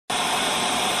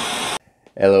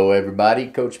Hello everybody,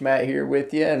 Coach Matt here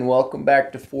with you, and welcome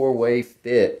back to 4-Way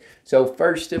Fit. So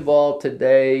first of all,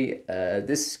 today,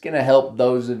 this is going to help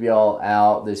those of y'all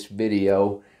out. This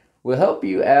video will help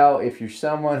you out if you're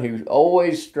someone who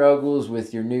always struggles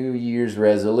with your New Year's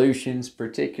resolutions,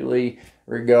 particularly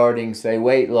regarding, say,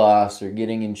 weight loss or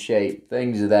getting in shape,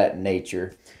 things of that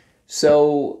nature.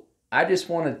 So I just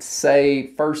wanted to say,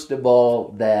 first of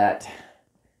all, that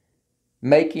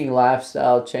making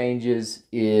lifestyle changes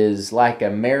is like a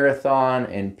marathon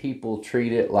and people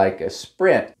treat it like a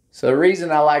sprint. So the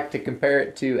reason I like to compare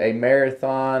it to a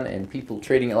marathon and people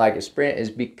treating it like a sprint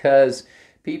is because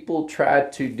people try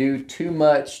to do too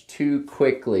much too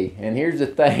quickly. And here's the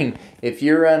thing, if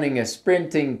you're running a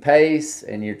sprinting pace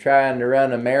and you're trying to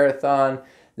run a marathon,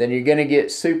 then you're going to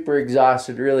get super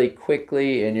exhausted really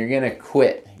quickly and you're going to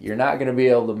quit. You're not going to be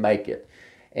able to make it.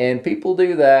 And people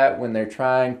do that when they're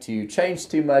trying to change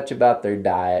too much about their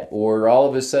diet, or all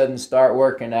of a sudden start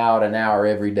working out an hour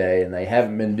every day and they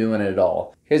haven't been doing it at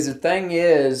all. Because the thing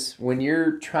is, when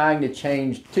you're trying to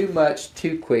change too much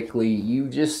too quickly, you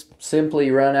just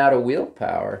simply run out of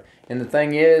willpower. And the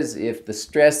thing is, if the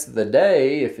stress of the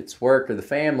day, if it's work or the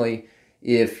family,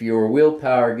 if your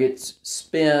willpower gets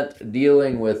spent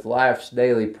dealing with life's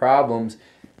daily problems,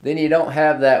 then you don't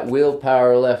have that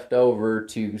willpower left over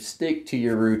to stick to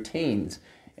your routines.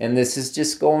 And this is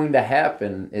just going to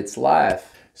happen. It's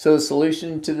life. So the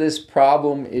solution to this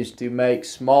problem is to make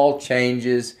small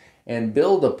changes and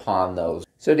build upon those.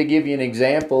 So to give you an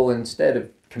example, instead of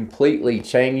completely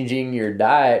changing your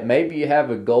diet, maybe you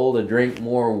have a goal to drink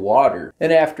more water.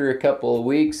 And after a couple of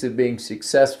weeks of being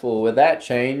successful with that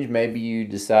change, maybe you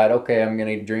decide, okay, I'm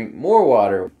going to drink more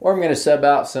water, or I'm going to sub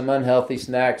out some unhealthy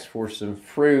snacks for some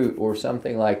fruit or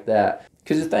something like that.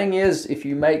 Because the thing is, if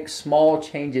you make small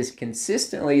changes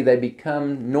consistently, they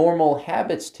become normal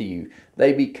habits to you.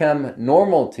 They become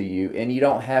normal to you, and you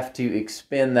don't have to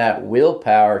expend that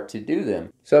willpower to do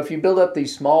them. So if you build up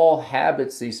these small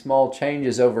habits, these small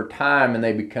changes over time, and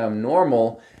they become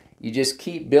normal, you just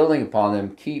keep building upon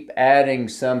them. Keep adding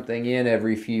something in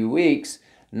every few weeks,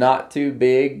 not too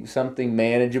big, something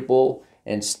manageable,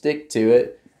 and stick to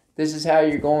it. This is how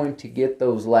you're going to get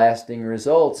those lasting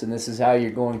results, and this is how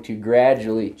you're going to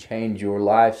gradually change your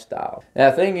lifestyle. Now,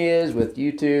 the thing is, with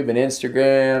YouTube and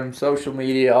Instagram, social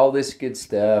media, all this good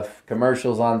stuff,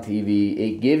 commercials on TV,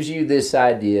 it gives you this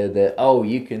idea that, oh,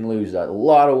 you can lose a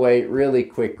lot of weight really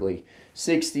quickly,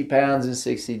 60 pounds in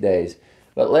 60 days.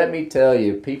 But let me tell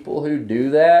you, people who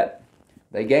do that,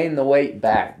 they gain the weight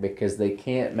back because they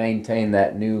can't maintain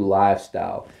that new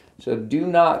lifestyle. So do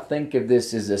not think of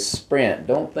this as a sprint.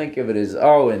 Don't think of it as,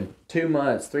 oh, in 2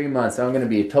 months, 3 months, I'm going to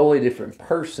be a totally different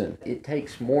person. It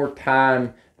takes more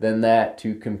time than that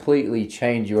to completely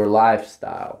change your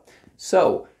lifestyle.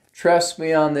 So trust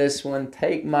me on this one.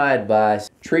 Take my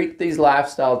advice. Treat these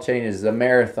lifestyle changes as a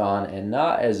marathon and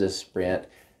not as a sprint.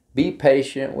 Be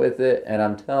patient with it, and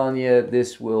I'm telling you,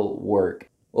 this will work.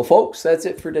 Well, folks, that's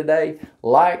it for today.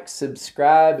 Like,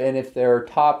 subscribe, and if there are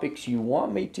topics you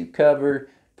want me to cover,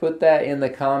 put that in the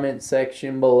comment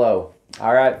section below.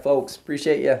 All right, folks,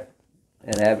 appreciate you,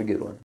 and have a good one.